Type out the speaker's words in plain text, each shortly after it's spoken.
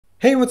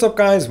Hey, what's up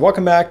guys?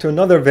 Welcome back to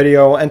another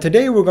video, and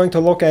today we're going to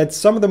look at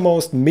some of the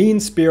most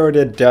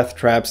mean-spirited death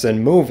traps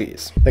in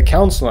movies. The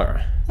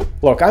Counselor.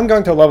 Look, I'm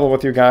going to level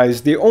with you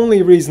guys. The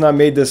only reason I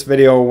made this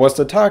video was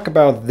to talk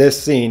about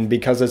this scene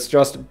because it's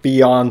just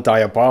beyond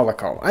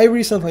diabolical. I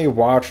recently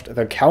watched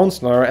The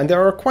Counselor, and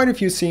there are quite a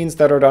few scenes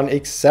that are done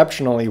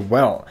exceptionally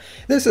well.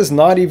 This is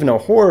not even a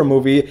horror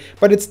movie,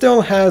 but it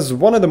still has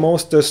one of the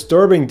most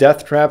disturbing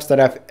death traps that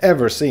I've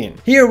ever seen.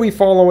 Here we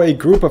follow a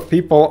group of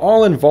people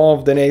all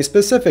involved in a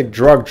specific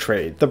drug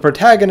trade. The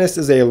protagonist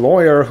is a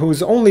lawyer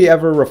who's only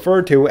ever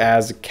referred to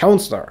as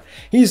Counselor.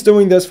 He's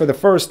doing this for the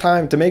first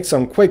time to make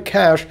some quick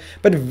cash,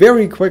 but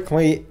very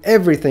quickly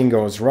everything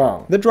goes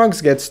wrong. The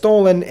drugs get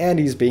stolen and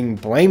he's being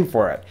blamed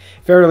for it.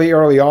 Fairly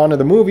early on in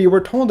the movie, we're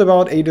told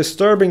about a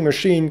disturbing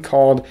machine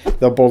called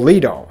the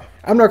Bolito.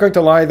 I'm not going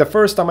to lie, the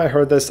first time I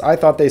heard this, I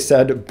thought they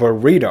said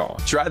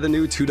burrito. Try the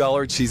new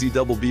 $2 cheesy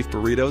double beef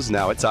burritos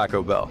now at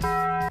Taco Bell.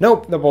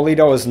 Nope, the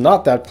Bolito is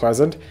not that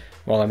pleasant.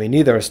 Well, I mean,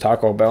 neither is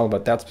Taco Bell,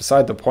 but that's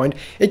beside the point.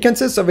 It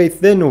consists of a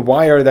thin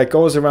wire that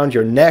goes around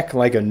your neck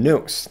like a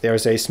noose.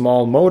 There's a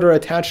small motor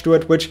attached to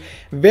it which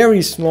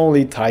very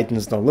slowly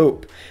tightens the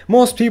loop.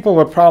 Most people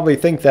would probably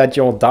think that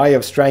you'll die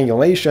of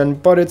strangulation,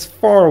 but it's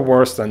far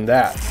worse than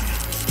that.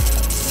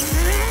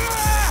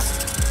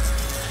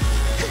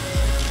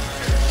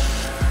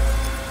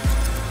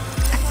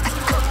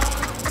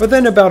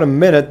 Within about a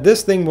minute,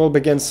 this thing will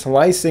begin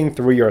slicing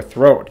through your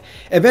throat.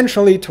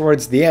 Eventually,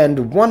 towards the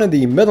end, one of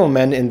the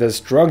middlemen in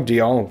this drug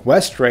deal,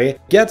 Westray,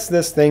 gets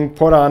this thing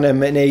put on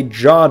him in a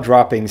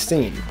jaw-dropping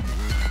scene.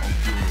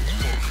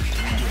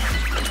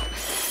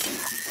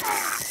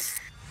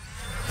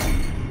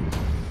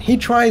 He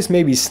tries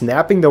maybe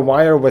snapping the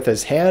wire with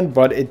his hand,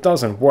 but it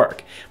doesn't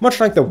work. Much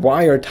like the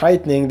wire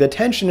tightening, the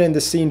tension in the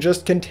scene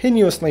just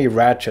continuously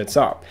ratchets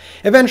up.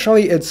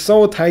 Eventually, it's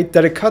so tight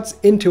that it cuts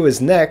into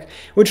his neck,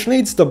 which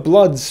leads to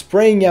blood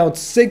spraying out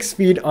 6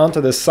 feet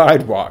onto the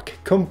sidewalk.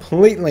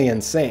 Completely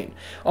insane.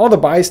 All the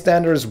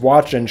bystanders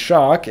watch in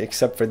shock,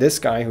 except for this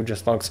guy who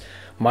just looks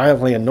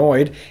mildly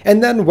annoyed,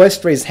 and then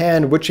Westray's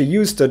hand, which he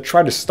used to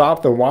try to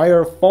stop the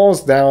wire,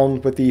 falls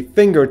down with the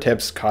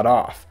fingertips cut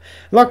off.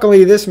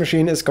 Luckily, this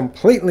machine is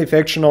completely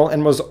fictional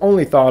and was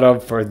only thought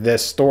of for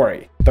this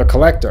story. The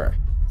Collector.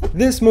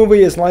 This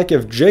movie is like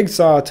if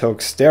Jigsaw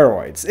took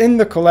steroids. In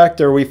The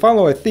Collector, we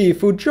follow a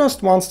thief who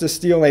just wants to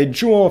steal a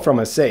jewel from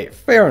a safe,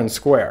 fair and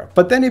square.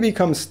 But then he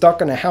becomes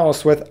stuck in a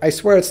house with, I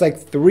swear it's like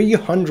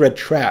 300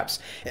 traps.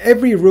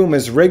 Every room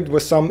is rigged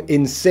with some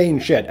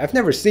insane shit. I've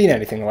never seen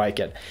anything like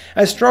it.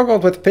 I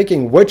struggled with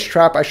picking which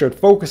trap I should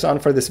focus on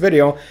for this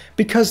video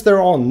because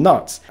they're all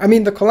nuts. I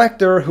mean, the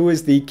Collector, who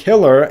is the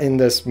killer in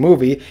this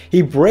movie,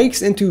 he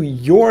breaks into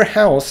your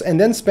house and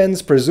then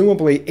spends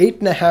presumably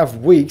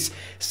 8.5 weeks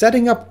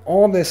setting up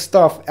all this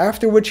stuff,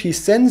 after which he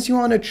sends you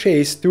on a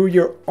chase through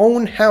your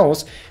own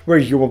house where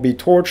you will be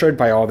tortured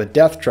by all the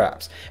death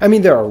traps. I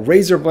mean, there are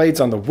razor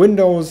blades on the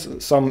windows,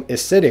 some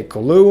acidic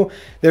glue,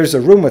 there's a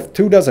room with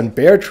 24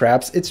 bear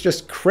traps. It's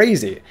just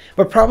crazy.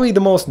 But probably the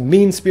most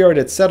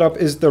mean-spirited setup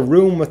is the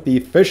room with the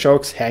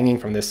fishhooks hanging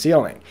from the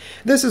ceiling.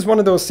 This is one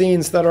of those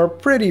scenes that are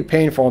pretty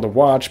painful to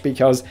watch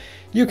because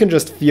you can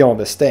just feel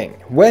the sting.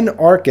 When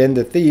Arkin,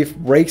 the thief,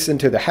 breaks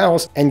into the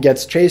house and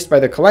gets chased by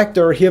the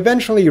Collector, he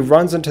eventually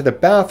runs into the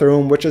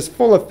bathroom, which is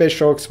full of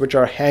fishhooks which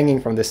are hanging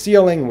from the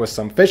ceiling with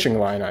some fishing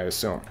line, I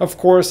assume. Of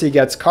course, he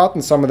gets caught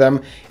in some of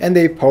them and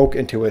they poke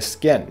into his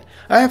skin.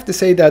 I have to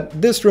say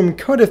that this room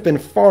could have been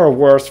far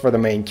worse for the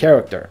main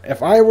character.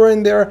 If I were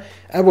in there,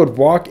 I would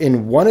walk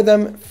in one of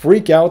them,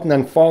 freak out, and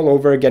then fall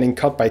over getting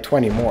cut by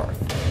 20 more.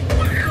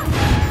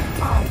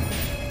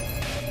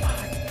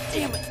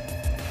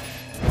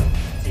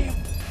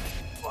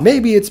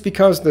 Maybe it's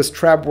because this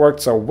trap worked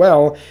so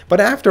well,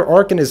 but after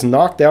Arkin is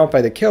knocked out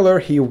by the killer,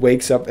 he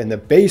wakes up in the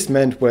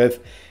basement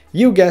with,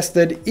 you guessed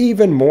it,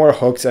 even more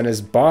hooks on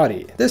his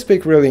body. This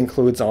pic really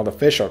includes all the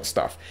fishhook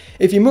stuff.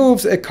 If he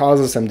moves, it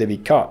causes him to be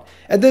cut.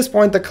 At this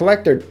point, the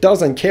Collector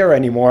doesn't care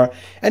anymore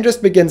and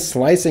just begins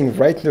slicing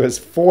right into his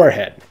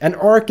forehead. And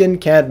Arkin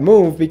can't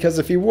move because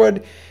if he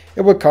would,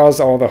 it would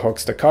cause all the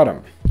hooks to cut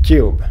him.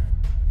 Cube.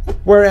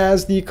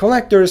 Whereas The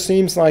Collector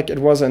seems like it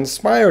was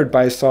inspired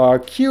by Saw,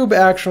 Cube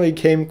actually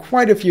came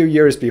quite a few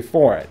years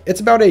before it.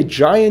 It's about a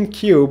giant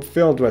cube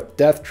filled with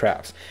death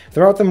traps.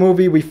 Throughout the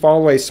movie, we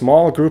follow a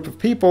small group of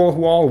people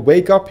who all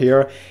wake up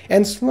here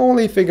and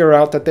slowly figure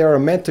out that they are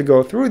meant to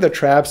go through the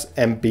traps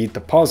and beat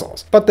the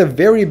puzzles. But the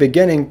very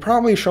beginning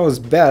probably shows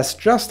best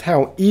just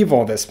how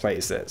evil this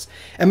place is.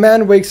 A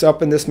man wakes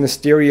up in this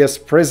mysterious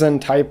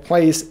prison-type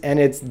place and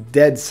it's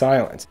dead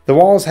silent. The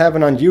walls have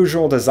an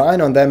unusual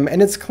design on them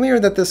and it's clear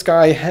that this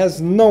guy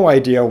has no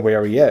idea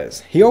where he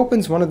is. He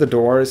opens one of the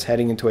doors,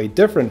 heading into a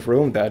different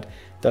room that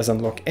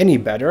doesn't look any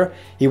better.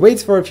 He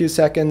waits for a few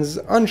seconds,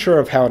 unsure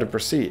of how to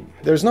proceed.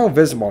 There's no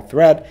visible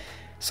threat,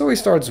 so he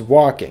starts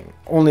walking.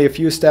 Only a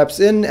few steps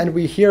in, and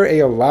we hear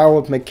a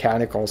loud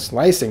mechanical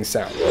slicing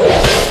sound.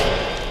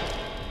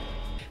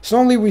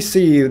 Slowly we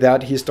see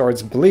that he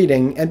starts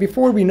bleeding, and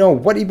before we know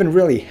what even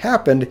really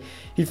happened,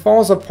 he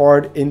falls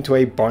apart into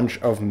a bunch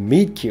of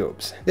meat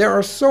cubes. There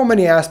are so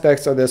many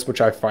aspects of this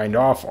which I find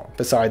awful,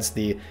 besides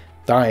the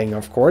dying,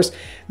 of course.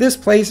 This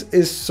place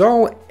is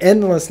so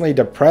endlessly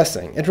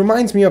depressing. It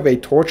reminds me of a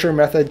torture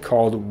method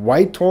called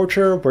white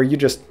torture, where you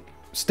just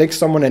stick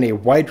someone in a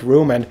white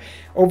room and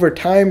over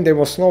time they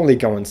will slowly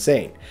go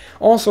insane.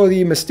 Also,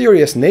 the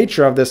mysterious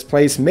nature of this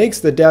place makes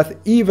the death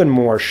even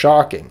more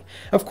shocking.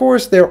 Of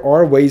course, there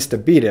are ways to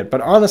beat it, but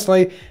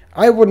honestly,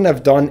 I wouldn't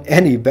have done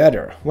any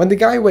better. When the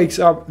guy wakes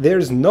up,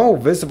 there's no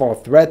visible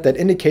threat that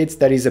indicates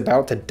that he's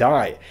about to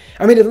die.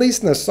 I mean, at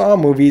least in the Saw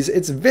movies,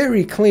 it's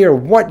very clear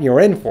what you're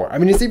in for. I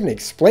mean, it's even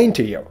explained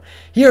to you.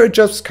 Here it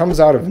just comes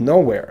out of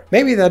nowhere.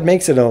 Maybe that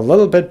makes it a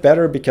little bit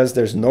better because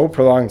there's no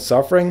prolonged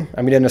suffering.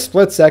 I mean, in a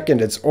split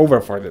second, it's over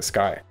for this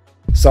guy.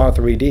 Saw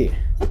 3D.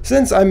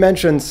 Since I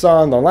mentioned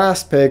Saw in the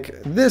last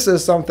pick, this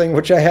is something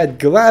which I had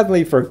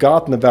gladly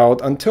forgotten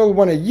about until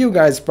one of you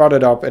guys brought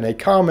it up in a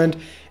comment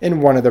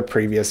in one of the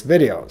previous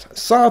videos.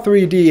 Saw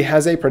 3D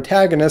has a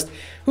protagonist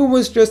who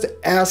was just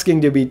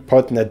asking to be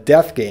put in a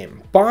death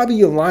game.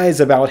 Bobby lies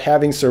about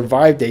having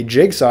survived a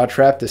jigsaw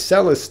trap to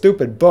sell his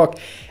stupid book,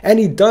 and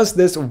he does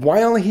this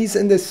while he's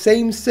in the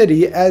same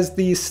city as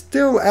the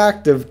still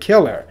active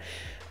killer.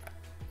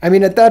 I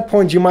mean, at that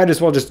point, you might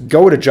as well just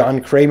go to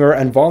John Kramer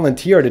and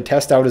volunteer to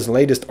test out his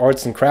latest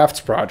arts and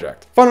crafts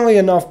project. Funnily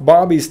enough,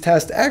 Bobby's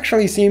test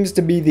actually seems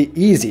to be the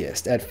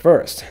easiest at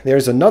first.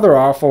 There's another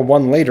awful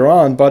one later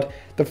on, but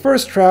the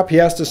first trap he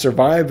has to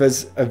survive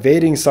is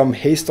evading some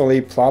hastily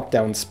plopped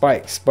down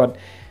spikes. But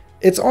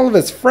it's all of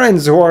his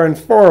friends who are in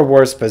far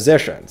worse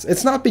positions.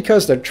 It's not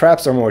because the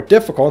traps are more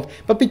difficult,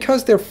 but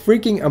because they're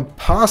freaking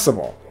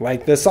impossible,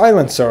 like the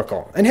Silent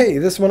Circle. And hey,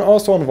 this one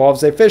also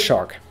involves a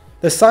fishhook.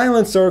 The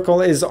Silent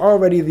Circle is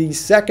already the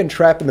second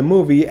trap in the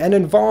movie and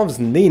involves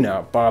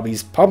Nina,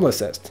 Bobby's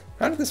publicist.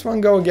 How did this one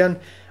go again?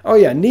 Oh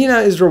yeah, Nina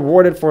is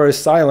rewarded for her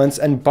silence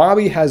and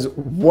Bobby has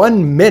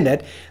 1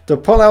 minute to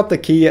pull out the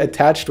key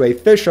attached to a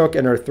fishhook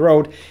in her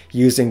throat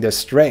using the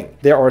string.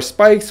 There are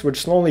spikes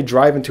which slowly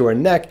drive into her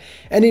neck,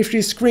 and if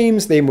she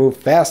screams, they move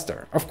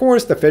faster. Of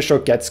course, the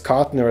fishhook gets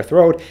caught in her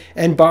throat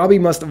and Bobby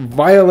must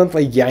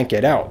violently yank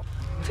it out.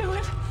 Do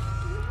it.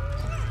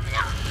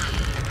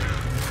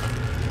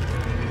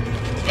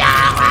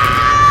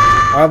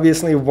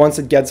 Obviously, once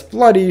it gets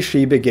bloody,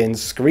 she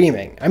begins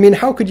screaming. I mean,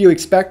 how could you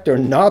expect her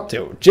not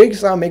to?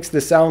 Jigsaw makes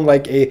this sound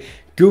like a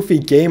goofy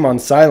game on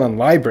Silent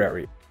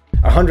Library.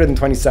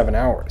 127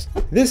 hours.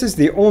 This is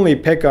the only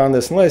pick on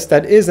this list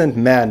that isn't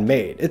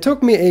man-made. It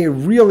took me a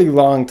really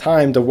long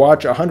time to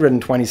watch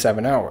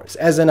 127 hours,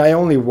 as in I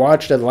only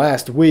watched it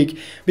last week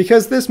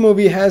because this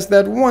movie has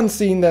that one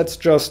scene that's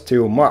just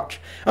too much.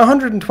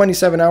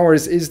 127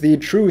 hours is the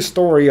true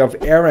story of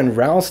Aaron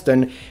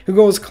Ralston, who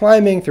goes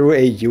climbing through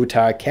a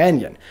Utah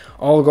canyon.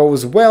 All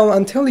goes well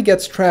until he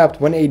gets trapped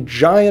when a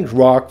giant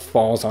rock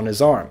falls on his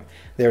arm.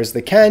 There's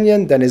the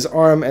canyon, then his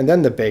arm, and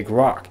then the big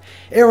rock.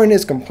 Aaron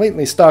is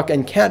completely stuck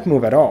and can't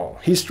move at all.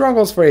 He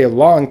struggles for a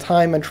long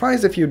time and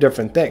tries a few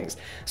different things,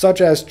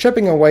 such as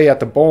chipping away at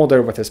the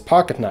boulder with his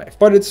pocket knife.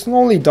 But it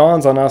slowly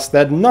dawns on us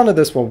that none of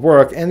this will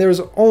work and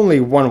there's only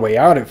one way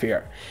out of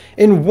here.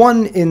 In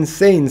one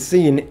insane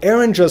scene,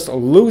 Aaron just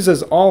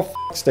loses all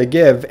fucks to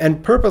give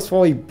and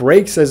purposefully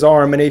breaks his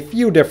arm in a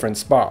few different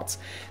spots.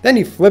 Then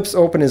he flips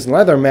open his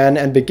Leatherman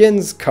and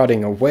begins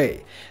cutting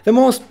away. The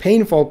most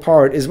painful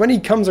part is when he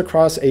comes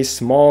across a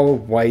small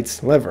white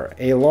sliver,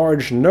 a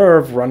large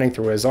nerve running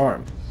through his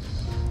arm.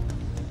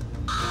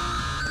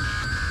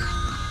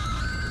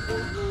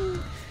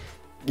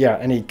 Yeah,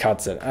 and he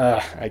cuts it.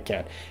 I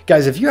can't.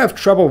 Guys, if you have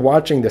trouble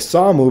watching the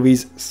Saw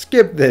movies,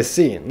 skip this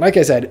scene. Like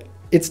I said,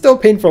 it's still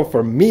painful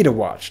for me to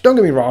watch. Don't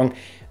get me wrong.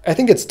 I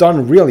think it's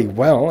done really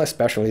well,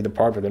 especially the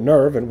part with the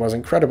nerve. It was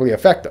incredibly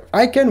effective.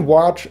 I can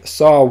watch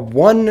Saw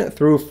 1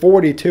 through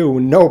 42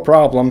 no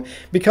problem,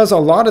 because a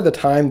lot of the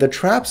time the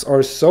traps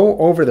are so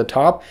over the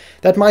top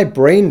that my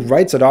brain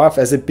writes it off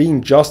as it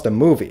being just a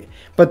movie.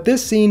 But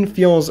this scene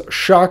feels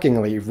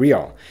shockingly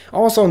real.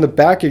 Also in the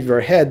back of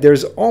your head,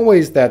 there's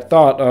always that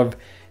thought of,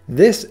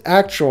 this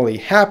actually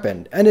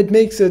happened, and it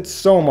makes it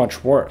so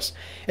much worse.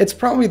 It's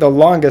probably the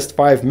longest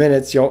 5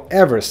 minutes you'll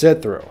ever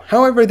sit through.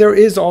 However, there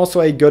is also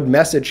a good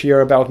message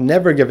here about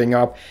never giving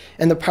up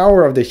and the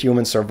power of the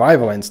human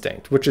survival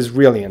instinct, which is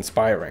really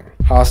inspiring.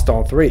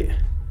 Hostel 3.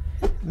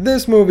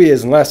 This movie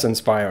is less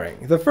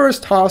inspiring. The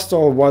first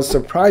Hostel was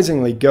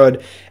surprisingly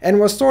good and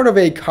was sort of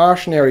a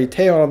cautionary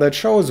tale that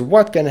shows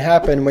what can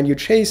happen when you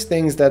chase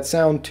things that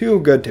sound too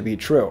good to be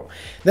true.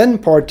 Then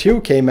Part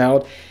 2 came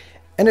out,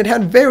 and it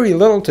had very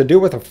little to do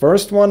with the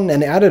first one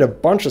and added a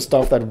bunch of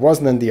stuff that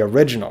wasn't in the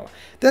original.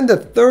 Then the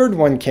third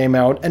one came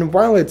out, and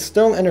while it's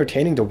still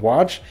entertaining to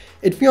watch,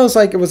 It feels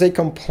like it was a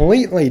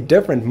completely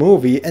different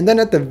movie, and then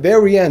at the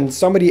very end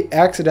somebody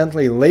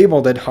accidentally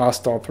labeled it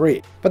Hostel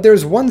 3. But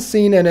there's one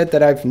scene in it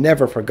that I've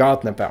never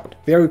forgotten about.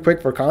 Very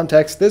quick for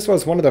context, this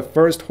was one of the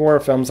first horror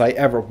films I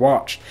ever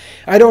watched.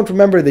 I don't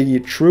remember the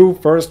true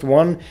first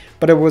one,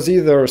 but it was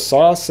either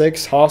Saw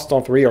 6,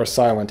 Hostel 3, or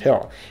Silent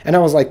Hill, and I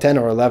was like 10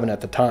 or 11 at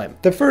the time.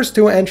 The first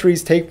two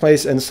entries take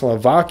place in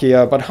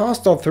Slovakia, but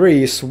Hostel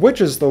 3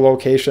 switches the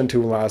location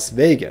to Las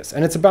Vegas,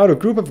 and it's about a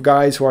group of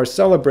guys who are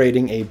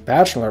celebrating a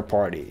bachelor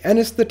party, and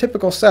it's the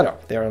typical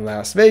setup. They're in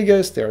Las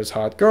Vegas, there's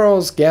hot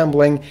girls,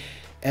 gambling,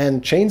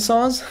 and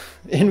chainsaws?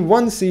 In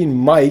one scene,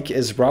 Mike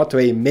is brought to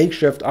a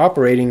makeshift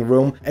operating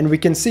room, and we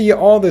can see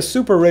all the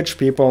super rich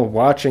people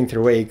watching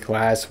through a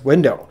glass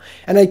window.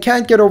 And I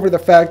can't get over the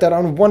fact that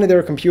on one of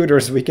their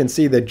computers we can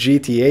see the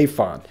GTA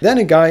font. Then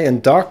a guy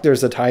in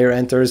doctor's attire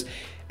enters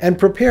and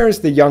prepares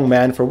the young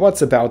man for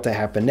what's about to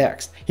happen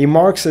next. He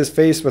marks his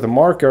face with a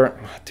marker.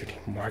 Oh, dude,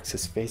 he marks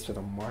his face with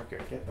a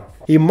marker.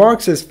 He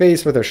marks his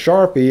face with a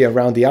Sharpie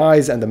around the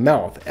eyes and the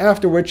mouth,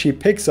 after which he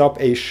picks up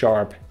a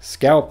sharp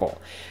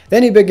scalpel.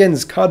 Then he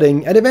begins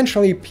cutting and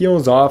eventually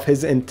peels off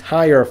his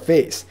entire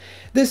face.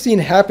 This scene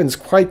happens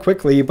quite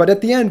quickly, but at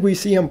the end we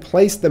see him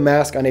place the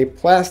mask on a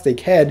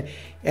plastic head,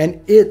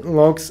 and it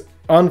looks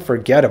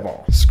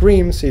unforgettable.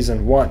 Scream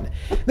Season 1.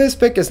 This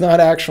pick is not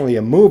actually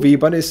a movie,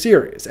 but a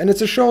series, and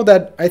it's a show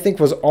that I think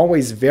was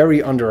always very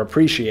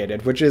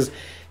underappreciated, which is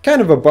kind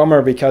of a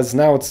bummer because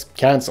now it's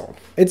cancelled.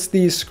 It's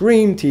the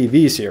Scream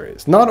TV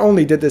series. Not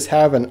only did this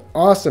have an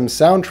awesome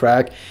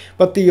soundtrack,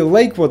 but the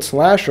Lakewood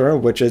slasher,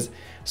 which is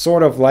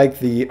sort of like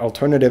the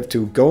alternative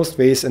to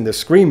Ghostface in the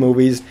Scream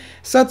movies,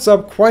 sets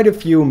up quite a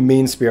few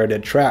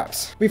mean-spirited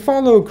traps. We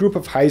follow a group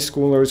of high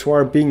schoolers who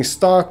are being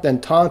stalked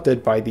and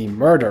taunted by the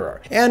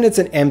murderer, and it's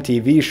an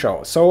MTV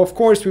show, so of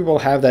course we will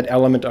have that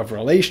element of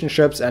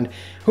relationships and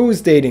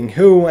who's dating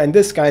who, and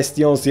this guy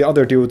steals the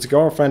other dude's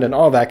girlfriend and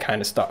all that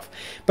kind of stuff.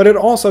 But it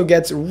also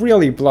gets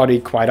really bloody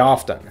quite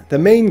often. The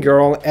main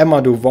girl,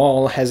 Emma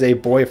Duval, has a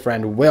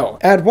boyfriend, Will.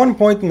 At one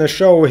point in the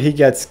show, he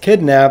gets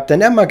kidnapped,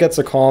 and Emma gets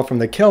a call from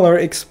the killer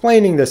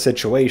explaining the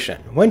situation.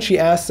 When she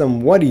asks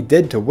him what he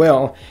did to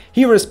Will,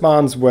 he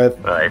responds with,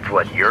 It's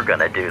what you're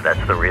gonna do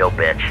that's the real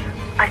bitch.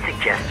 I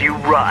suggest you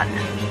run.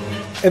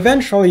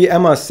 Eventually,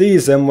 Emma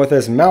sees him with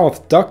his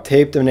mouth duct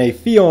taped in a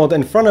field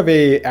in front of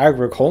a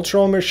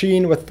agricultural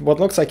machine with what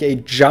looks like a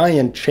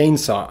giant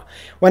chainsaw.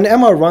 When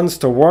Emma runs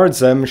towards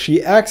him,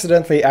 she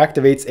accidentally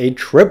activates a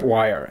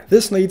tripwire.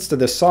 This leads to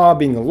the saw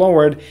being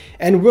lowered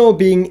and Will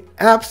being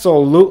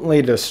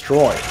absolutely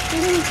destroyed.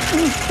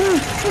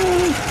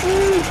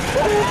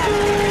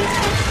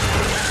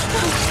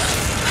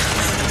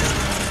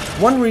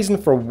 One reason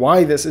for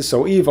why this is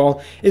so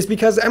evil is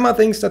because Emma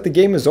thinks that the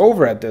game is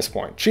over at this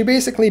point. She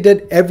basically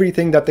did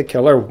everything that the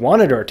killer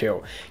wanted her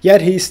to,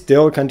 yet he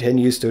still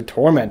continues to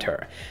torment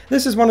her.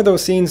 This is one of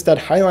those scenes that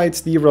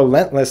highlights the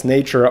relentless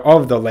nature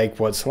of the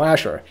Lakewood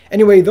slasher.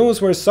 Anyway,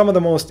 those were some of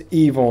the most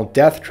evil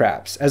death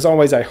traps. As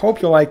always, I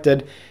hope you liked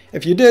it.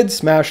 If you did,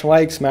 smash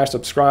like, smash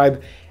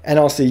subscribe, and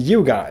I'll see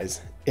you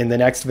guys in the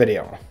next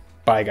video.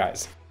 Bye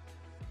guys.